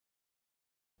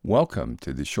Welcome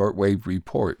to the Shortwave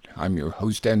Report. I'm your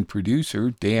host and producer,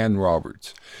 Dan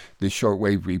Roberts. The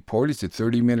Shortwave Report is a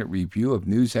 30-minute review of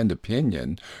news and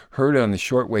opinion heard on the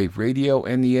shortwave radio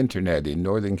and the internet in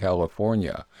Northern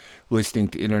California. Listening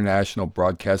to international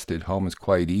broadcast at home is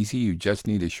quite easy. You just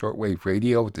need a shortwave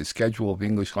radio with a schedule of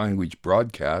English language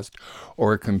broadcast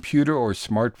or a computer or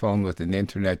smartphone with an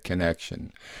internet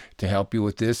connection. To help you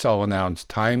with this, I'll announce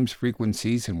times,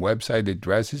 frequencies, and website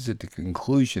addresses at the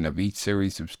conclusion of each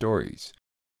series of stories.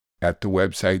 At the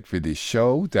website for this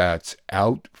show, that's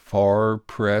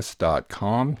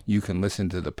outfarpress.com. You can listen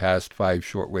to the past 5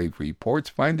 shortwave reports,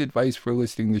 find advice for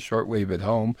listening to shortwave at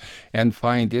home, and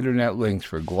find internet links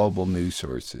for global news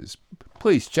sources.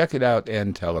 Please check it out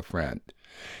and tell a friend.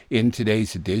 In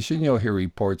today's edition, you'll hear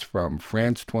reports from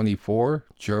France 24,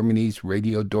 Germany's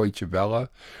Radio Deutsche Welle,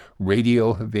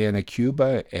 Radio Havana,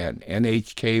 Cuba, and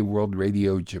NHK World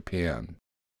Radio Japan.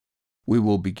 We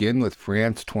will begin with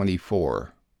France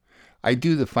 24. I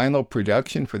do the final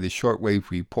production for the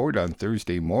Shortwave Report on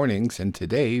Thursday mornings, and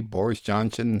today Boris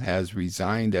Johnson has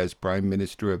resigned as Prime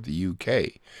Minister of the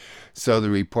UK. So the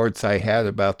reports I had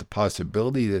about the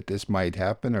possibility that this might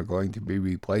happen are going to be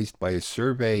replaced by a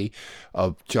survey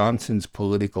of Johnson's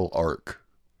political arc.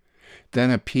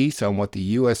 Then a piece on what the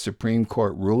U.S. Supreme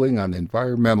Court ruling on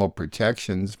environmental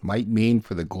protections might mean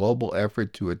for the global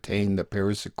effort to attain the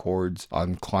Paris Accords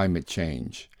on climate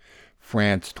change.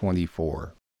 France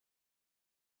 24.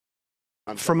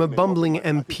 From a bumbling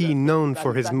MP known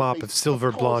for his mop of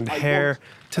silver blonde hair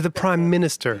to the Prime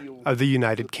Minister of the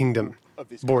United Kingdom,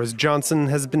 Boris Johnson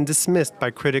has been dismissed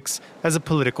by critics as a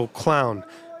political clown,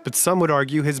 but some would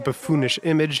argue his buffoonish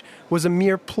image was a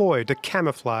mere ploy to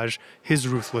camouflage his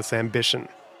ruthless ambition.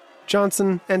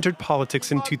 Johnson entered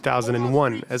politics in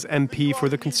 2001 as MP for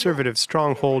the Conservative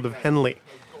stronghold of Henley,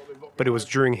 but it was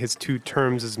during his 2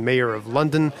 terms as Mayor of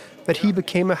London that he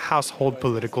became a household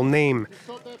political name,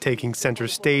 taking center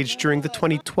stage during the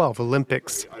 2012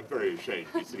 Olympics.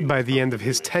 By the end of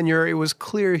his tenure, it was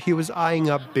clear he was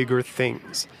eyeing up bigger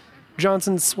things.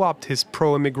 Johnson swapped his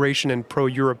pro-immigration and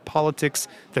pro-Europe politics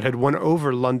that had won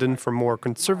over London for more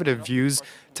conservative views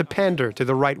to pander to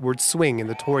the rightward swing in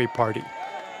the Tory party.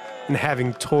 And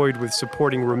having toyed with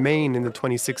supporting Remain in the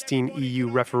 2016 EU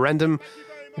referendum,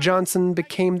 Johnson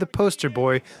became the poster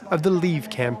boy of the Leave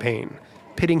campaign,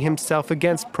 pitting himself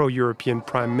against pro-European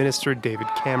Prime Minister David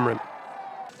Cameron.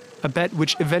 A bet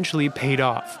which eventually paid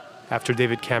off. After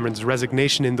David Cameron's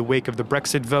resignation in the wake of the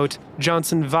Brexit vote,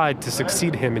 Johnson vied to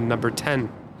succeed him in number 10.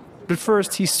 But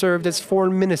first, he served as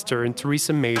foreign minister in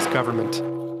Theresa May's government.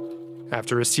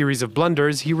 After a series of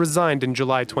blunders, he resigned in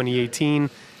July 2018,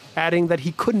 adding that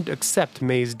he couldn't accept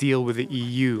May's deal with the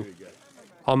EU.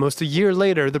 Almost a year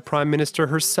later, the Prime Minister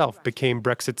herself became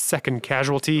Brexit's second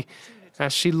casualty,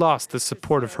 as she lost the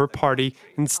support of her party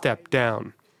and stepped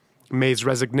down. May's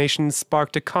resignation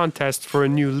sparked a contest for a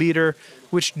new leader,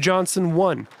 which Johnson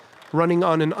won, running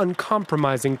on an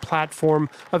uncompromising platform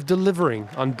of delivering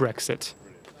on Brexit.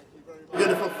 We're going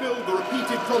to fulfil the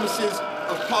repeated promises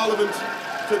of Parliament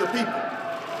to the people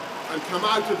and come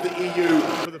out of the EU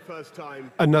for the first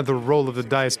time. Another roll of the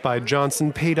dice by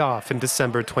Johnson paid off in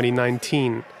December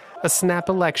 2019. A snap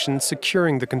election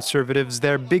securing the Conservatives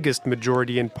their biggest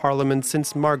majority in Parliament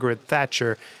since Margaret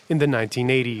Thatcher in the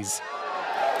 1980s.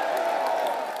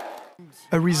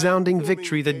 A resounding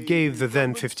victory that gave the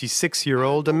then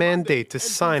 56-year-old a mandate to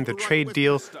sign the trade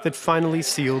deal that finally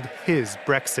sealed his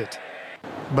Brexit.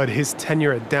 But his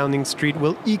tenure at Downing Street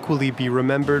will equally be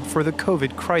remembered for the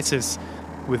COVID crisis,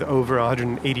 with over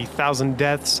 180,000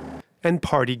 deaths, and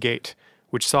Partygate,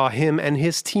 which saw him and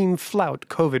his team flout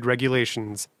COVID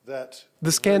regulations.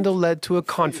 The scandal led to a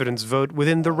confidence vote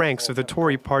within the ranks of the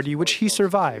Tory party, which he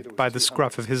survived by the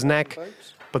scruff of his neck,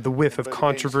 but the whiff of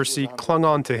controversy clung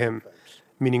on to him,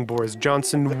 meaning Boris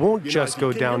Johnson won't just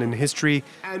go down in history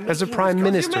as a prime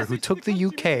minister who took the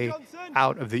UK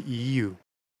out of the EU.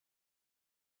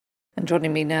 And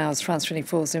joining me now is France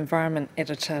 24's environment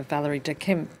editor, Valerie de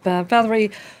Kemp.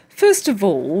 Valerie, first of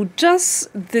all, does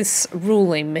this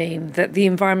ruling mean that the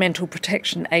Environmental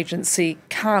Protection Agency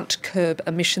can't curb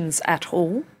emissions at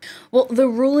all? Well, the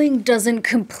ruling doesn't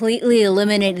completely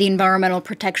eliminate the Environmental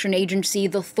Protection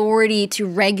Agency's authority to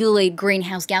regulate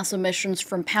greenhouse gas emissions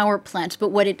from power plants, but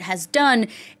what it has done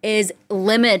is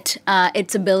limit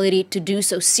its ability to do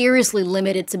so, seriously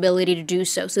limit its ability to do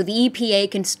so. So the EPA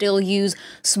can still use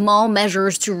small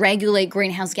measures to regulate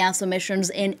greenhouse gas emissions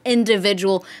in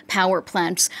individual power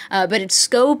plants. but its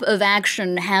scope of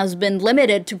action has been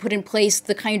limited to put in place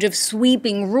the kind of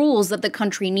sweeping rules that the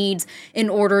country needs in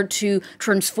order to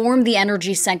transform the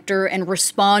energy sector and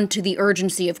respond to the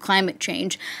urgency of climate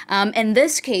change. And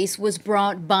this case was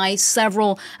brought by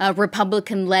several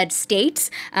Republican-led states,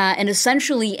 and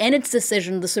essentially in its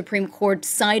decision, the Supreme Court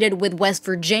sided with West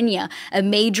Virginia, a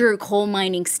major coal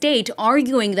mining state,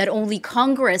 arguing that only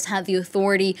Congress had the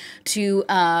authority to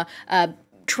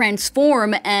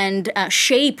transform and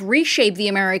reshape the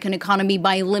American economy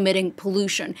by limiting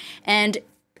pollution. And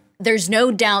there's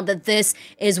no doubt that this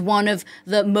is one of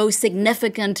the most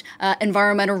significant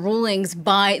environmental rulings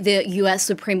by the U.S.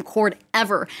 Supreme Court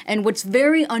ever. And what's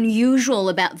very unusual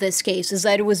about this case is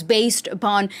that it was based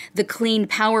upon the Clean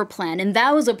Power Plan. And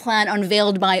that was a plan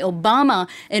unveiled by Obama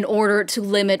in order to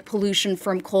limit pollution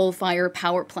from coal-fired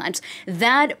power plants.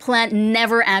 That plan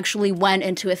never actually went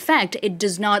into effect.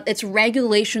 It's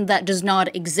regulation that does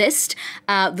not exist.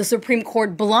 The Supreme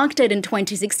Court blocked it in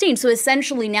 2016. So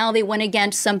essentially now they went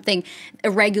against a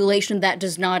regulation that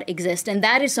does not exist. And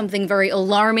that is something very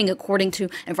alarming, according to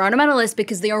environmentalists,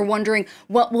 because they are wondering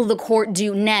what will the court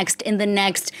do next in the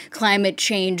next climate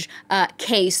change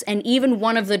case. And even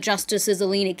one of the justices,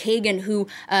 Elena Kagan, who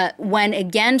went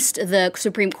against the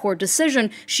Supreme Court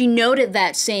decision, she noted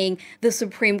that, saying the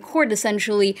Supreme Court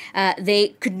essentially,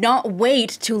 they could not wait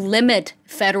to limit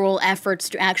federal efforts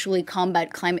to actually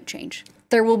combat climate change.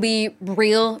 There will be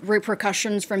real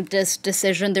repercussions from this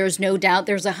decision. There's no doubt.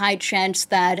 There's a high chance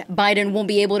that Biden won't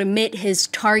be able to meet his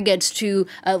targets to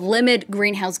limit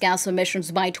greenhouse gas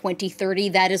emissions by 2030.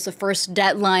 That is the first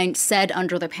deadline set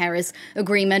under the Paris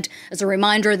Agreement. As a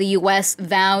reminder, the U.S.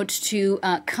 vowed to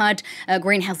cut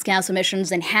greenhouse gas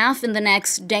emissions in half in the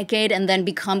next decade and then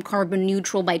become carbon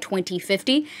neutral by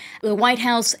 2050. The White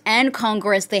House and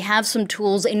Congress, they have some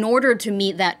tools in order to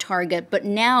meet that target. But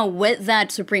now with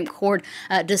that Supreme Court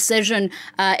decision,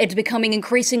 it's becoming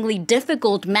increasingly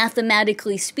difficult,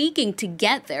 mathematically speaking, to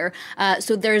get there.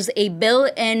 So there's a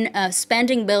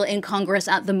spending bill in Congress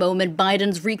at the moment,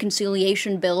 Biden's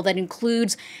reconciliation bill, that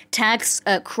includes tax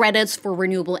credits for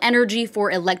renewable energy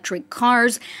for electric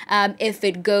cars. If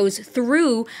it goes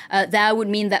through, that would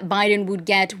mean that Biden would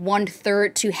get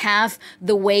 1/3 to half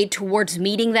the way towards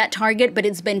meeting that target, but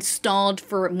it's been stalled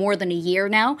for more than a year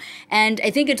now. And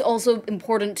I think it's also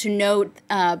important to note,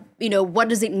 what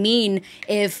does it mean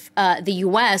if the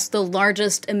U.S., the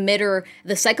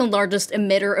second largest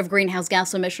emitter of greenhouse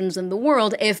gas emissions in the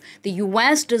world, if the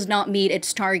U.S. does not meet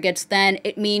its targets, then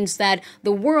it means that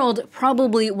the world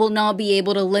probably will not be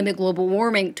able to limit global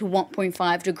warming to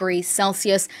 1.5 degrees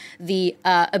Celsius, the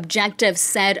objective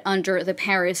set under the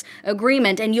Paris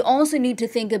Agreement. And you also need to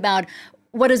think about,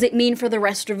 what does it mean for the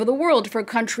rest of the world, for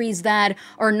countries that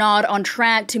are not on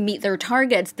track to meet their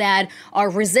targets, that are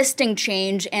resisting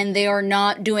change, and they are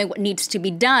not doing what needs to be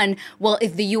done? Well,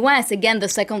 if the U.S., again, the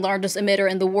second largest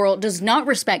emitter in the world, does not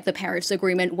respect the Paris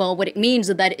Agreement, well, what it means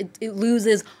is that it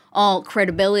loses all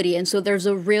credibility. And so there's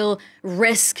a real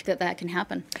risk that can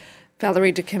happen.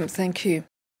 Valerie de Kemp, thank you.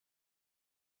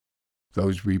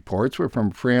 Those reports were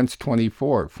from France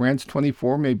 24. France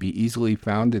 24 may be easily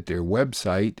found at their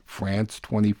website,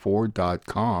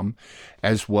 france24.com,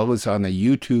 as well as on a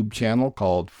YouTube channel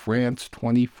called France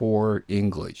 24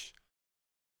 English.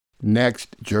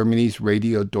 Next, Germany's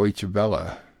Radio Deutsche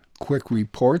Welle. Quick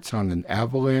reports on an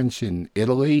avalanche in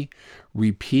Italy,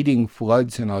 repeating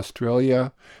floods in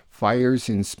Australia, fires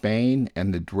in Spain,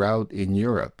 and the drought in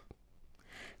Europe.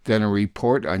 Then a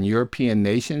report on European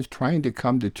nations trying to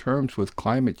come to terms with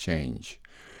climate change.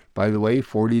 By the way,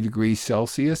 40 degrees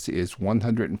Celsius is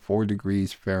 104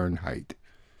 degrees Fahrenheit.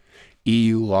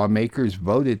 EU lawmakers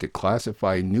voted to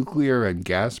classify nuclear and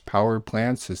gas power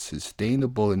plants as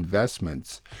sustainable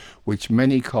investments, which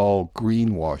many call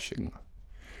greenwashing.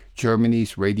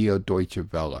 Germany's Radio Deutsche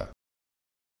Welle.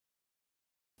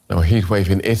 Now, a heatwave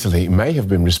in Italy may have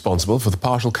been responsible for the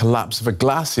partial collapse of a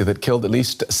glacier that killed at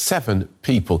least 7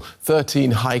 people.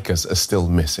 13 hikers are still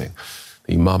missing.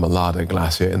 The Marmolada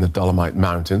Glacier in the Dolomite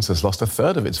Mountains has lost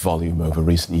 1/3 of its volume over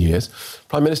recent years.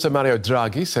 Prime Minister Mario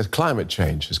Draghi said climate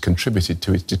change has contributed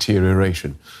to its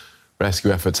deterioration.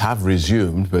 Rescue efforts have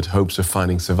resumed, but hopes of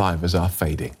finding survivors are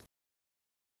fading.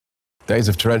 Days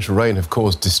of torrential rain have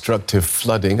caused destructive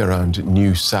flooding around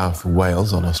New South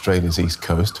Wales on Australia's east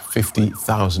coast.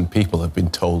 50,000 people have been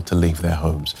told to leave their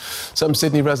homes. Some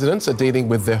Sydney residents are dealing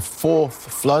with their 4th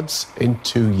floods in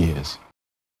 2 years.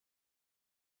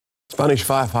 Spanish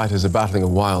firefighters are battling a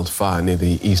wildfire near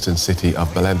the eastern city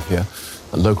of Valencia.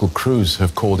 Local crews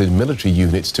have called in military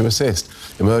units to assist.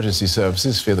 Emergency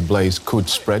services fear the blaze could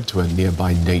spread to a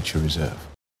nearby nature reserve.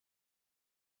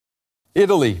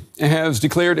 Italy has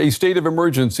declared a state of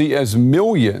emergency as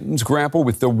millions grapple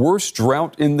with the worst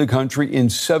drought in the country in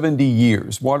 70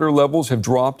 years. Water levels have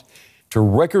dropped to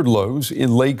record lows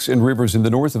in lakes and rivers in the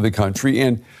north of the country,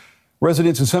 and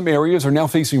residents in some areas are now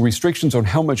facing restrictions on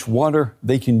how much water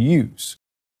they can use.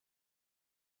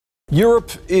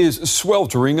 Europe is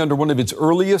sweltering under one of its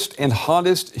earliest and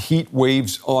hottest heat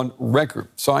waves on record.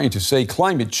 Scientists say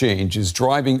climate change is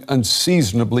driving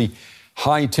unseasonably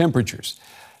high temperatures.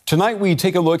 Tonight, we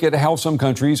take a look at how some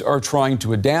countries are trying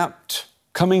to adapt,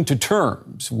 coming to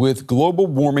terms with global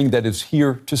warming that is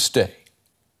here to stay.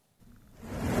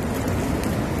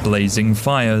 Blazing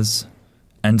fires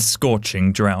and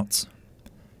scorching droughts.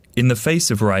 In the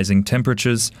face of rising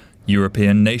temperatures,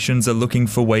 European nations are looking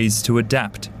for ways to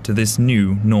adapt to this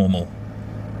new normal.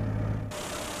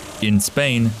 In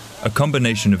Spain, a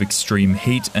combination of extreme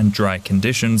heat and dry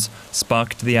conditions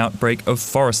sparked the outbreak of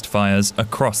forest fires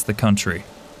across the country.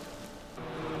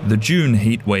 The June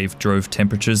heat wave drove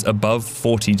temperatures above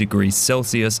 40 degrees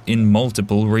Celsius in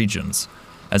multiple regions,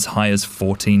 as high as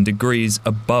 14 degrees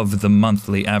above the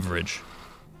monthly average.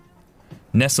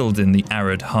 Nestled in the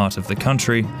arid heart of the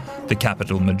country, the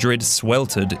capital Madrid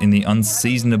sweltered in the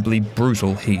unseasonably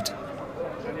brutal heat.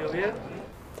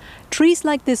 Trees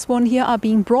like this one here are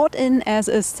being brought in as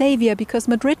a savior because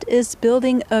Madrid is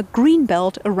building a green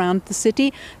belt around the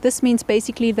city. This means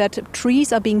basically that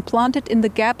trees are being planted in the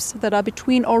gaps that are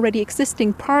between already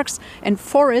existing parks and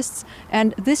forests,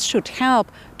 and this should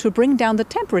help to bring down the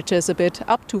temperatures a bit,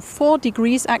 up to 4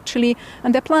 degrees actually,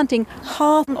 and they're planting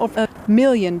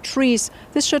 500,000 trees.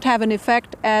 This should have an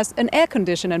effect as an air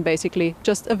conditioner, basically,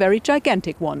 just a very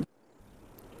gigantic one.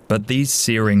 But these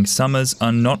searing summers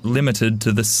are not limited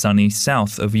to the sunny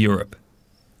south of Europe.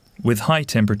 With high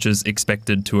temperatures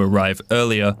expected to arrive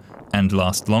earlier and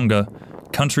last longer,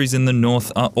 countries in the north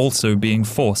are also being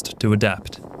forced to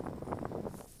adapt.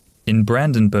 In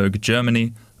Brandenburg,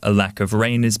 Germany, a lack of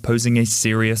rain is posing a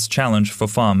serious challenge for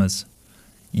farmers.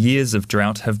 Years of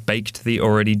drought have baked the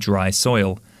already dry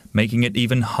soil, making it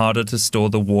even harder to store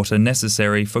the water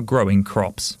necessary for growing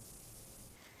crops.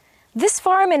 This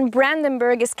farm in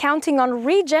Brandenburg is counting on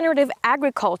regenerative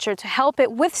agriculture to help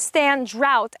it withstand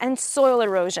drought and soil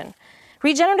erosion.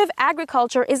 Regenerative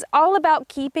agriculture is all about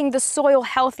keeping the soil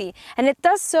healthy, and it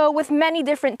does so with many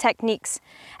different techniques.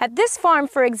 At this farm,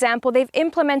 for example, they've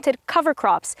implemented cover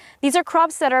crops. These are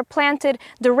crops that are planted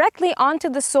directly onto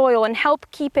the soil and help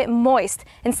keep it moist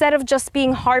instead of just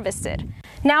being harvested.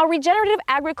 Now, regenerative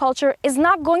agriculture is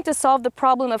not going to solve the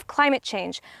problem of climate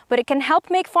change, but it can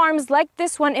help make farms like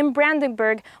this one in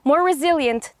Brandenburg more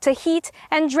resilient to heat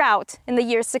and drought in the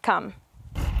years to come.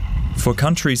 For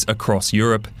countries across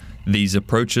Europe, these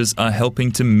approaches are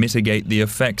helping to mitigate the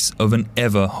effects of an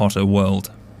ever hotter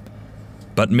world.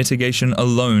 But mitigation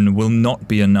alone will not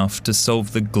be enough to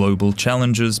solve the global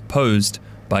challenges posed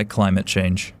by climate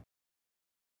change.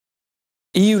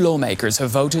 EU lawmakers have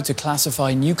voted to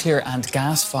classify nuclear and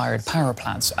gas-fired power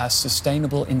plants as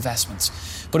sustainable investments.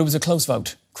 But it was a close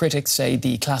vote. Critics say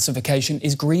the classification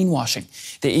is greenwashing.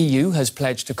 The EU has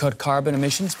pledged to cut carbon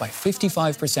emissions by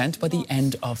 55% by the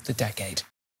end of the decade.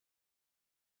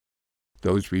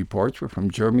 Those reports were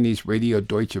from Germany's Radio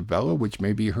Deutsche Welle, which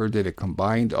may be heard at a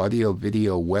combined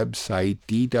audio-video website,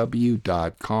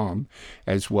 dw.com,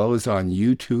 as well as on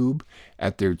YouTube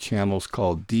at their channels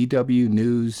called DW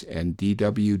News and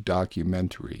DW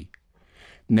Documentary.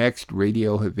 Next,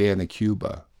 Radio Havana,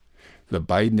 Cuba. The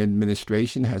Biden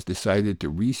administration has decided to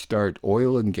restart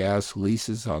oil and gas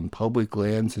leases on public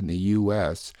lands in the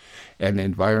U.S., and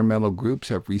environmental groups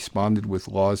have responded with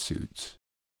lawsuits.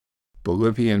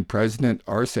 Bolivian President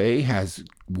Arce has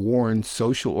warned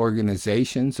social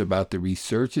organizations about the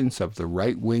resurgence of the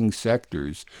right-wing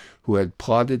sectors who had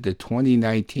plotted the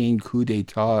 2019 coup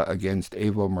d'etat against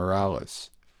Evo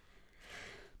Morales.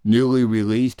 Newly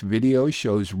released video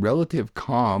shows relative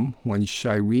calm when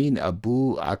Shireen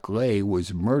Abu Akleh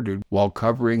was murdered while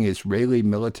covering Israeli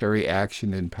military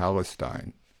action in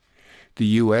Palestine. The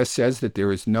U.S. says that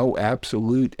there is no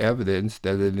absolute evidence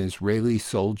that an Israeli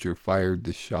soldier fired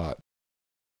the shot.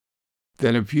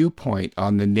 Then a viewpoint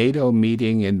on the NATO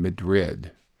meeting in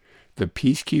Madrid. The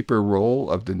peacekeeper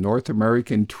role of the North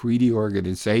American Treaty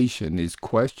Organization is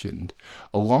questioned,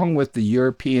 along with the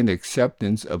European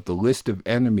acceptance of the list of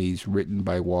enemies written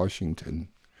by Washington.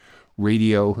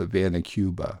 Radio Havana,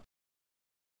 Cuba.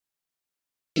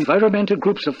 Environmental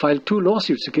groups have filed 2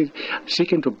 lawsuits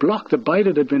seeking to block the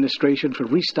Biden administration for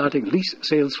restarting lease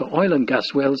sales for oil and gas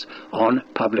wells on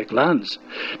public lands.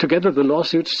 Together, the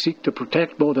lawsuits seek to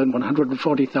protect more than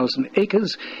 140,000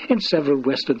 acres in several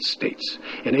western states.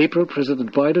 In April,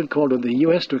 President Biden called on the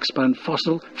U.S. to expand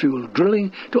fossil fuel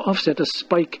drilling to offset a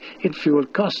spike in fuel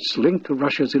costs linked to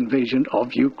Russia's invasion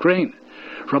of Ukraine.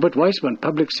 Robert Weissman,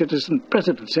 public citizen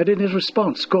president, said in his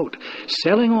response, quote,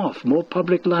 "Selling off more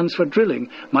public lands for drilling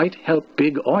might help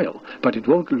big oil, but it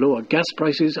won't lower gas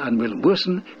prices and will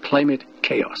worsen climate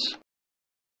chaos."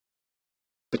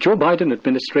 The Joe Biden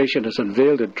administration has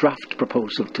unveiled a draft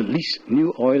proposal to lease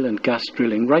new oil and gas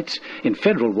drilling rights in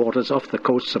federal waters off the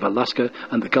coasts of Alaska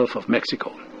and the Gulf of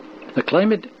Mexico. The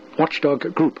climate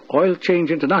watchdog group Oil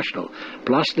Change International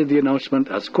blasted the announcement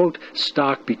as, quote,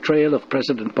 "stark betrayal of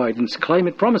President Biden's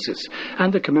climate promises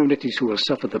and the communities who will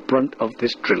suffer the brunt of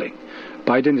this drilling."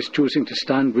 Biden is choosing to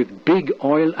stand with big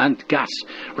oil and gas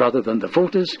rather than the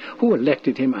voters who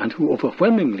elected him and who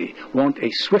overwhelmingly want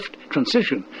a swift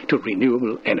transition to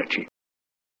renewable energy.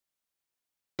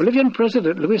 Bolivian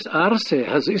President Luis Arce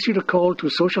has issued a call to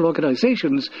social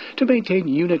organizations to maintain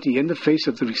unity in the face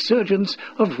of the resurgence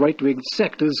of right-wing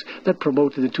sectors that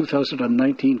promoted the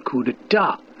 2019 coup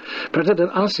d'etat. President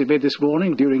Arce made this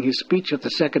warning during his speech at the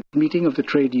second meeting of the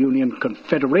Trade Union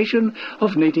Confederation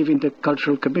of Native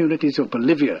Intercultural Communities of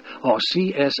Bolivia, or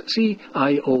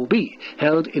CSCIOB,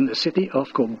 held in the city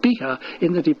of Cobija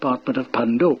in the department of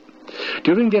Pando.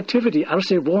 During the activity,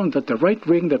 Arce warned that the right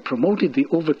wing that promoted the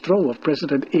overthrow of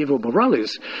President Evo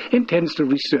Morales intends to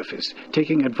resurface,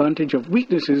 taking advantage of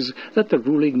weaknesses that the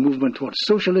ruling movement towards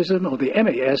socialism, or the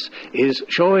MAS, is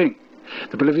showing.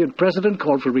 The Bolivian president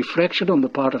called for reflection on the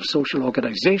part of social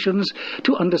organizations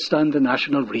to understand the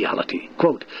national reality.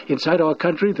 Quote, "Inside our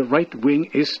country, the right wing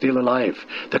is still alive.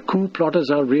 The coup plotters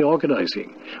are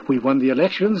reorganizing. We won the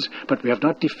elections, but we have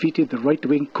not defeated the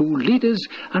right-wing coup leaders,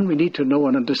 and we need to know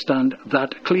and understand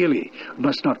that clearly. We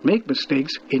must not make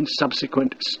mistakes in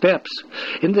subsequent steps."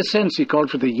 In this sense, he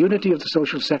called for the unity of the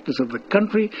social sectors of the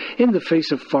country in the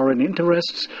face of foreign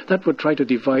interests that would try to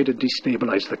divide and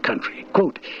destabilize the country.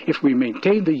 Quote, "If we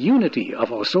maintain the unity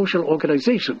of our social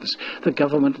organizations, the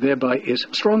government thereby is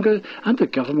stronger, and the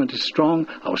government is strong,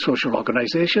 our social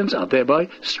organizations are thereby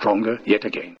stronger yet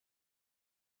again."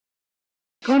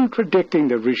 Contradicting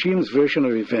the regime's version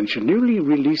of events, a newly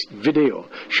released video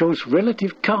shows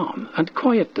relative calm and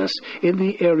quietness in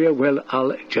the area where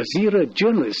Al Jazeera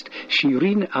journalist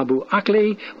Shireen Abu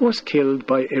Akleh was killed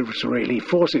by Israeli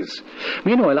forces.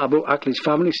 Meanwhile, Abu Akleh's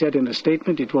family said in a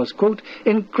statement it was, quote,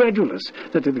 "incredulous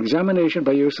that an examination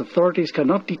by U.S. authorities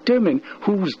cannot determine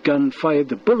whose gun fired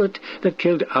the bullet that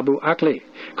killed Abu Akleh,"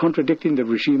 contradicting the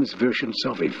regime's versions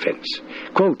of events.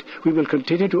 Quote, "We will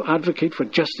continue to advocate for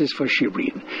justice for Shireen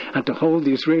and to hold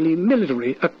the Israeli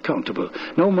military accountable,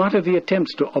 no matter the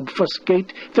attempts to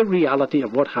obfuscate the reality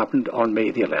of what happened on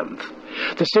May the 11th.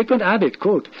 The statement added,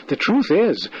 quote, "The truth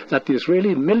is that the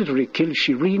Israeli military killed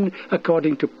Shireen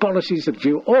according to policies that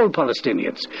view all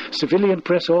Palestinians, civilian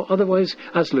press or otherwise,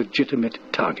 as legitimate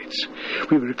targets.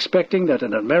 We were expecting that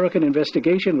an American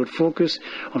investigation would focus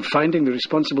on finding the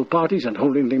responsible parties and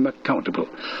holding them accountable,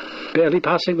 barely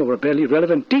passing over barely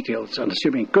relevant details and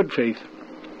assuming good faith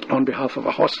on behalf of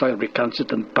a hostile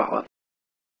recalcitrant power."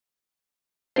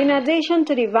 In addition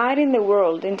to dividing the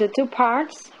world into two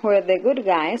parts, where the good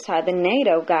guys are the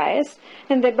NATO guys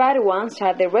and the bad ones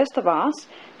are the rest of us,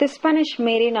 the Spanish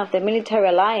meeting of the military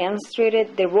alliance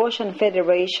treated the Russian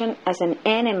Federation as an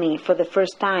enemy for the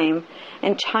first time,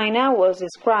 and China was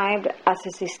described as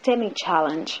a systemic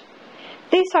challenge.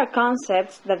 These are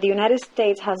concepts that the United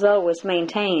States has always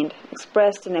maintained,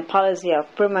 expressed in a policy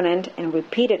of permanent and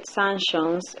repeated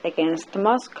sanctions against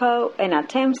Moscow and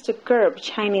attempts to curb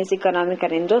Chinese economic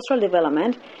and industrial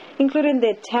development, including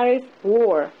the tariff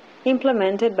war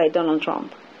implemented by Donald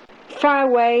Trump. Far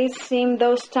away seem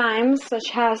those times,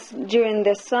 such as during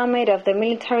the summit of the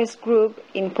Militaries Group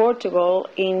in Portugal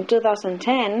in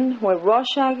 2010, where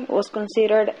Russia was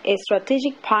considered a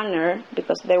strategic partner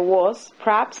because there was,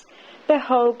 perhaps, the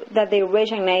hope that the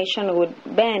Eurasian nation would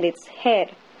bend its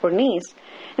head or knees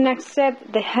and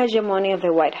accept the hegemony of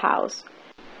the White House.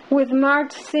 With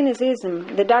marked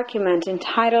cynicism, the document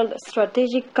entitled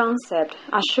Strategic Concept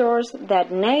assures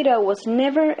that NATO was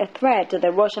never a threat to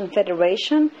the Russian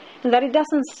Federation and that it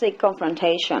doesn't seek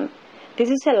confrontation. This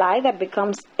is a lie that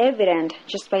becomes evident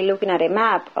just by looking at a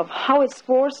map of how its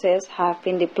forces have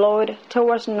been deployed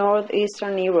towards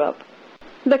northeastern Europe.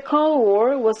 The Cold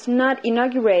War was not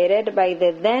inaugurated by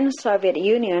the then Soviet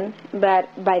Union, but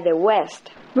by the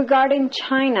West. Regarding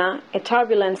China, a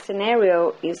turbulent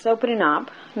scenario is opening up,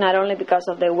 not only because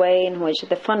of the way in which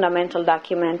the fundamental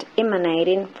document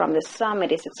emanating from the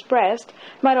summit is expressed,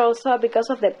 but also because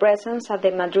of the presence at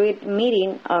the Madrid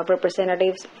meeting of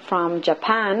representatives from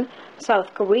Japan,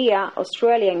 South Korea,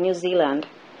 Australia, and New Zealand.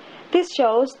 This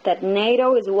shows that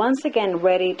NATO is once again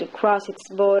ready to cross its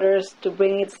borders to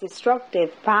bring its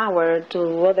destructive power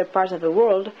to other parts of the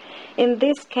world, in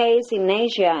this case in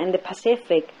Asia and the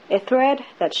Pacific, a threat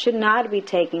that should not be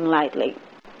taken lightly.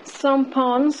 Some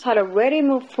pawns had already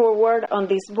moved forward on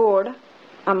this board,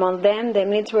 among them the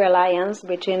military alliance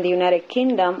between the United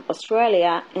Kingdom,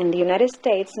 Australia, and the United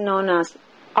States known as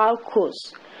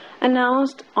AUKUS,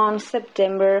 announced on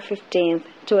September 15,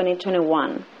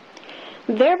 2021.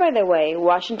 There, by the way,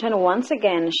 Washington once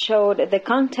again showed the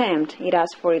contempt it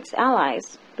has for its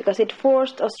allies, because it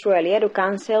forced Australia to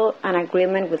cancel an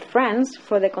agreement with France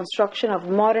for the construction of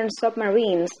modern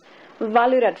submarines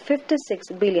valued at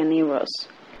 56 billion euros.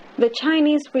 The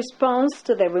Chinese response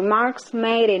to the remarks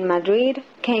made in Madrid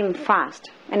came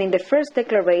fast, and in the first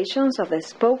declarations of the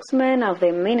spokesman of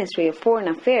the Ministry of Foreign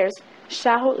Affairs,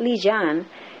 Zhao Lijian,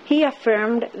 he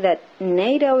affirmed that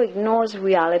NATO ignores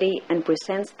reality and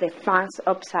presents the facts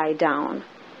upside down.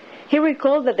 He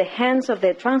recalled that the hands of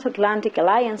the transatlantic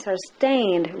alliance are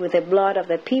stained with the blood of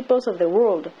the peoples of the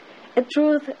world, a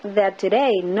truth that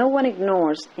today no one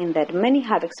ignores and that many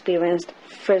have experienced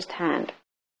firsthand.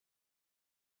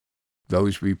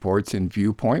 Those reports and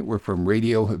Viewpoint were from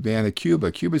Radio Havana,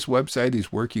 Cuba. Cuba's website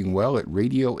is working well at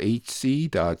radiohc.cu.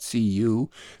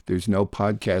 There's no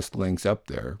podcast links up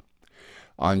there.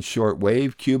 On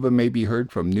shortwave, Cuba may be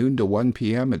heard from noon to 1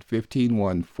 p.m. at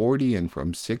 15140 and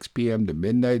from 6 p.m. to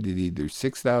midnight at either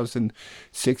 6000,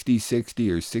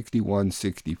 6060, or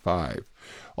 6165.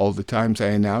 All the times I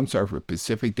announce are for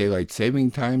Pacific Daylight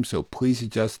Saving Time, so please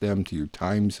adjust them to your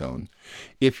time zone.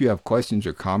 If you have questions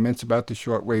or comments about the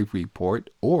Shortwave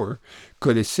Report, or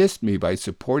could assist me by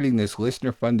supporting this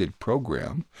listener-funded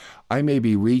program, I may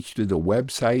be reached through the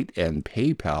website and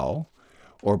PayPal,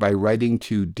 or by writing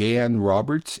to Dan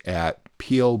Roberts at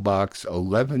P.O. Box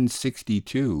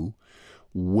 1162,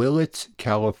 Willits,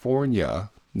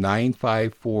 California,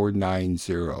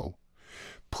 95490.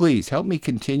 Please help me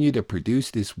continue to produce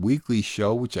this weekly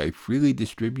show, which I freely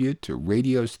distribute to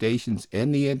radio stations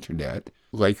and the internet,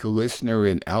 like a listener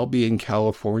in Albion,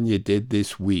 California did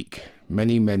this week.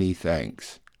 Many, many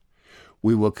thanks.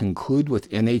 We will conclude with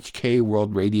NHK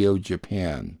World Radio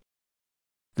Japan.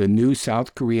 The new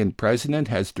South Korean president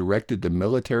has directed the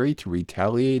military to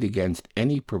retaliate against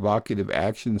any provocative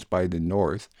actions by the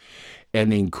North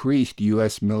and increased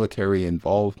U.S. military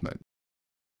involvement.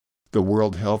 The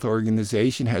World Health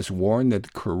Organization has warned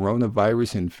that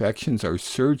coronavirus infections are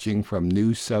surging from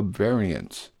new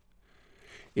subvariants.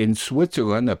 In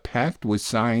Switzerland, a pact was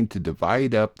signed to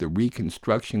divide up the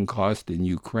reconstruction cost in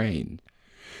Ukraine.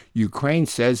 Ukraine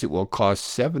says it will cost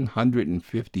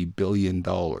 $750 billion.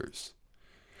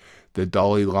 The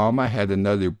Dalai Lama had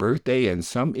another birthday, and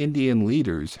some Indian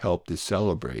leaders helped to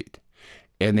celebrate.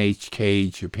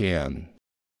 NHK Japan.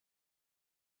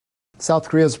 South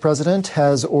Korea's president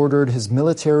has ordered his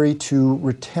military to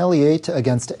retaliate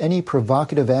against any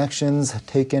provocative actions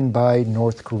taken by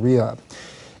North Korea.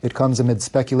 It comes amid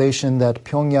speculation that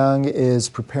Pyongyang is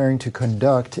preparing to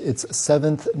conduct its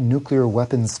 7th nuclear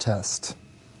weapons test.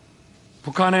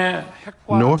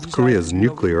 North Korea's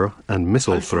nuclear and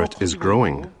missile threat is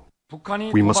growing.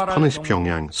 We must punish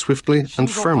Pyongyang swiftly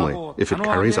and firmly if it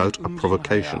carries out a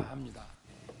provocation.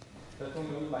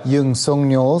 Yoon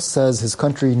Song-yeol says his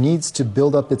country needs to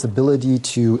build up its ability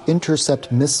to intercept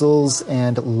missiles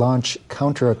and launch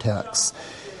counterattacks.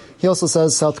 He also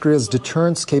says South Korea's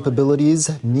deterrence capabilities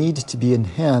need to be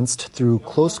enhanced through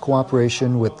close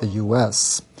cooperation with the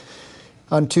U.S.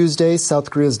 On Tuesday, South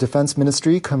Korea's Defense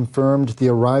Ministry confirmed the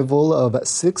arrival of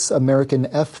 6 American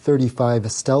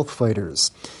F-35 stealth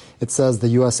fighters. It says the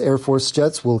U.S. Air Force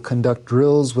jets will conduct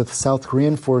drills with South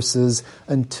Korean forces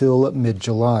until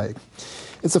mid-July.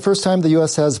 It's the first time the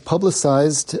U.S. has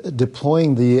publicized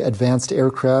deploying the advanced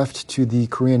aircraft to the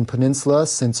Korean peninsula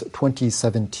since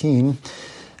 2017.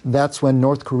 That's when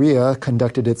North Korea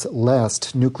conducted its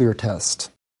last nuclear test.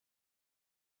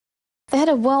 The head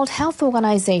of World Health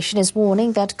Organization is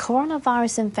warning that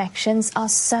coronavirus infections are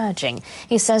surging.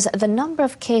 He says the number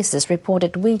of cases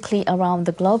reported weekly around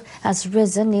the globe has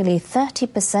risen nearly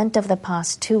 30% over the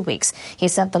past 2 weeks. He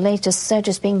said the latest surge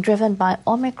is being driven by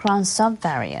Omicron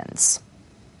subvariants.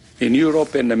 In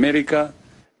Europe and America,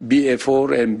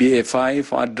 BA4 and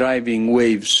BA5 are driving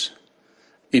waves.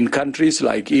 In countries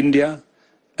like India,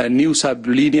 a new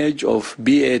sublineage of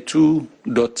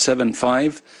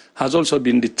BA2.75 has also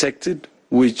been detected,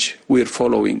 which we're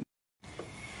following.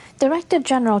 Director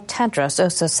General Tedros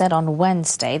also said on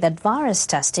Wednesday that virus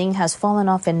testing has fallen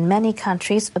off in many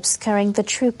countries, obscuring the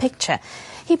true picture.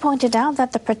 He pointed out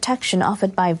that the protection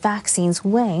offered by vaccines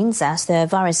wanes as the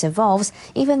virus evolves,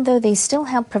 even though they still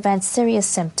help prevent serious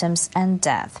symptoms and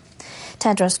death.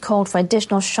 Tedros called for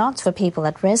additional shots for people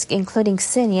at risk, including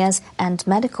seniors and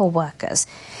medical workers.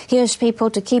 He urged people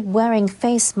to keep wearing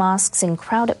face masks in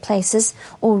crowded places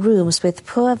or rooms with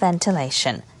poor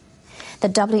ventilation. The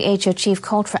WHO chief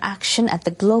called for action at the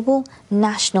global,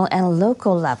 national and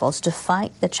local levels to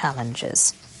fight the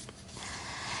challenges.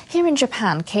 Here in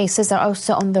Japan, cases are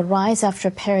also on the rise after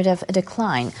a period of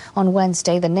decline. On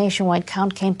Wednesday, the nationwide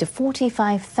count came to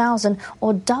 45,000,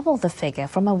 or double the figure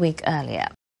from a week earlier.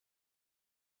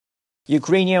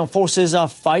 Ukrainian forces are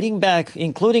fighting back,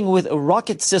 including with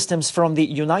rocket systems from the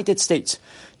United States.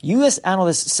 U.S.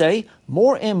 analysts say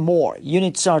more and more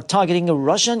units are targeting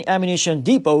Russian ammunition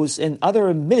depots and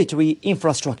other military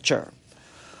infrastructure.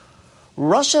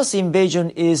 Russia's invasion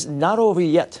is not over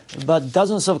yet, but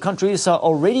dozens of countries are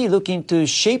already looking to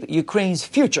shape Ukraine's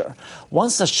future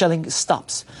once the shelling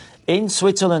stops. In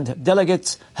Switzerland,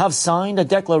 delegates have signed a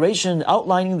declaration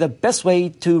outlining the best way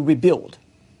to rebuild.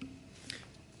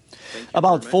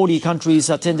 About 40 countries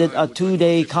attended a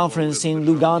two-day conference in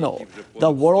Lugano.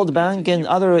 The World Bank and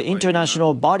other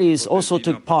international bodies also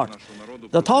took part.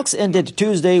 The talks ended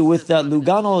Tuesday with the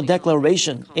Lugano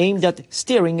Declaration aimed at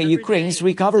steering Ukraine's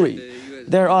recovery.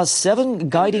 There are 7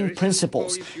 guiding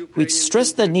principles which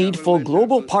stress the need for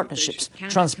global partnerships,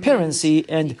 transparency,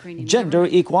 and gender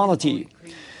equality.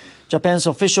 Japan's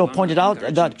official pointed out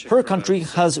that her country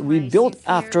has rebuilt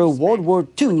after World War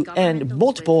II and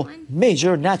multiple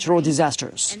major natural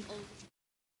disasters.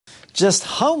 Just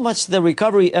how much the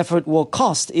recovery effort will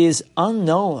cost is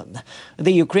unknown.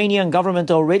 The Ukrainian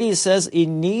government already says it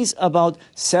needs about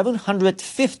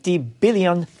 $750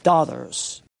 billion.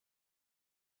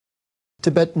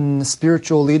 Tibetan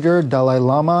spiritual leader Dalai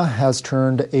Lama has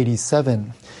turned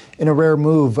 87. In a rare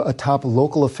move, a top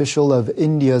local official of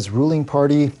India's ruling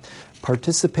party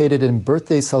participated in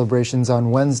birthday celebrations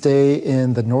on Wednesday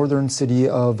in the northern city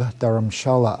of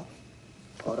Dharamshala.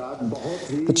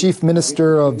 The chief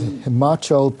minister of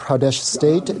Himachal Pradesh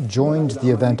state joined the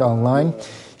event online.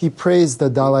 He praised the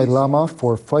Dalai Lama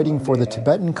for fighting for the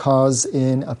Tibetan cause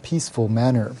in a peaceful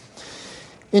manner.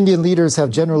 Indian leaders have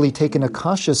generally taken a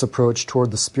cautious approach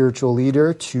toward the spiritual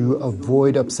leader to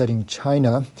avoid upsetting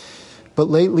China, but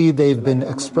lately they've been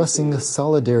expressing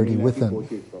solidarity with him.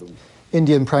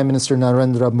 Indian Prime Minister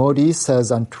Narendra Modi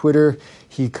says on Twitter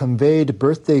he conveyed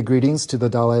birthday greetings to the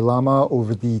Dalai Lama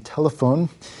over the telephone.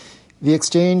 The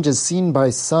exchange is seen by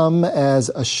some as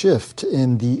a shift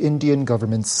in the Indian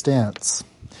government's stance.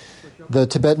 The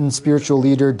Tibetan spiritual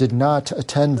leader did not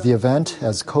attend the event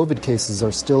as COVID cases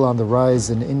are still on the rise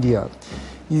in India.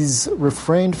 He's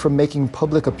refrained from making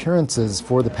public appearances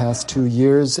for the past 2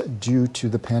 years due to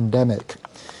the pandemic.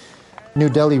 New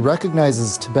Delhi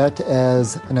recognizes Tibet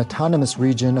as an autonomous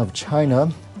region of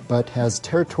China, but has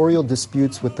territorial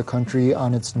disputes with the country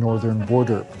on its northern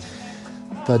border.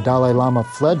 The Dalai Lama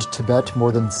fled Tibet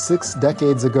more than 6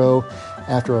 decades ago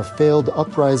after a failed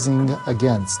uprising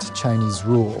against Chinese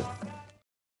rule.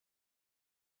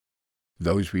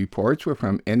 Those reports were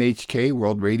from NHK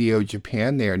World Radio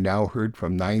Japan. They are now heard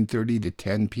from 9:30 to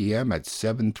 10 p.m. at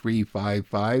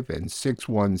 7355 and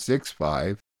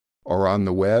 6165, or on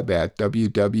the web at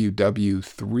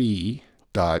www.nhk.or.jp.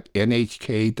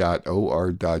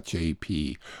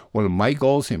 One of my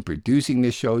goals in producing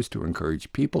this show is to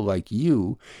encourage people like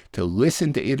you to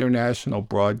listen to international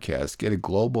broadcasts, get a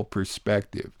global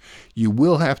perspective. You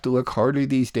will have to look harder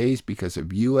these days because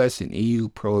of U.S. and EU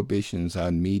prohibitions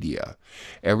on media.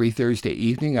 Every Thursday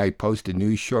evening, I post a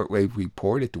new shortwave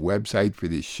report at the website for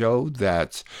this show.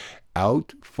 That's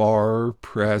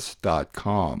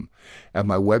outfarpress.com. At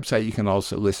my website, you can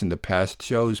also listen to past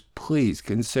shows. Please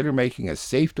consider making a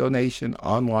safe donation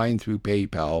online through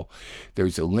PayPal.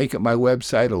 There's a link at my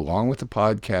website along with the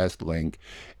podcast link,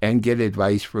 and get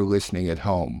advice for listening at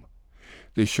home.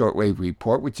 The Shortwave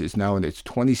Report, which is now in its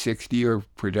 26th year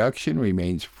of production,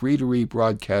 remains free to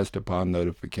rebroadcast upon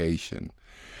notification.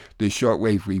 The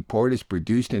Shortwave Report is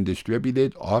produced and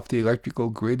distributed off the electrical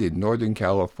grid in Northern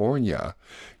California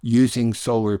using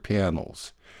solar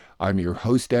panels. I'm your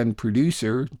host and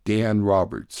producer, Dan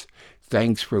Roberts.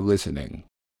 Thanks for listening.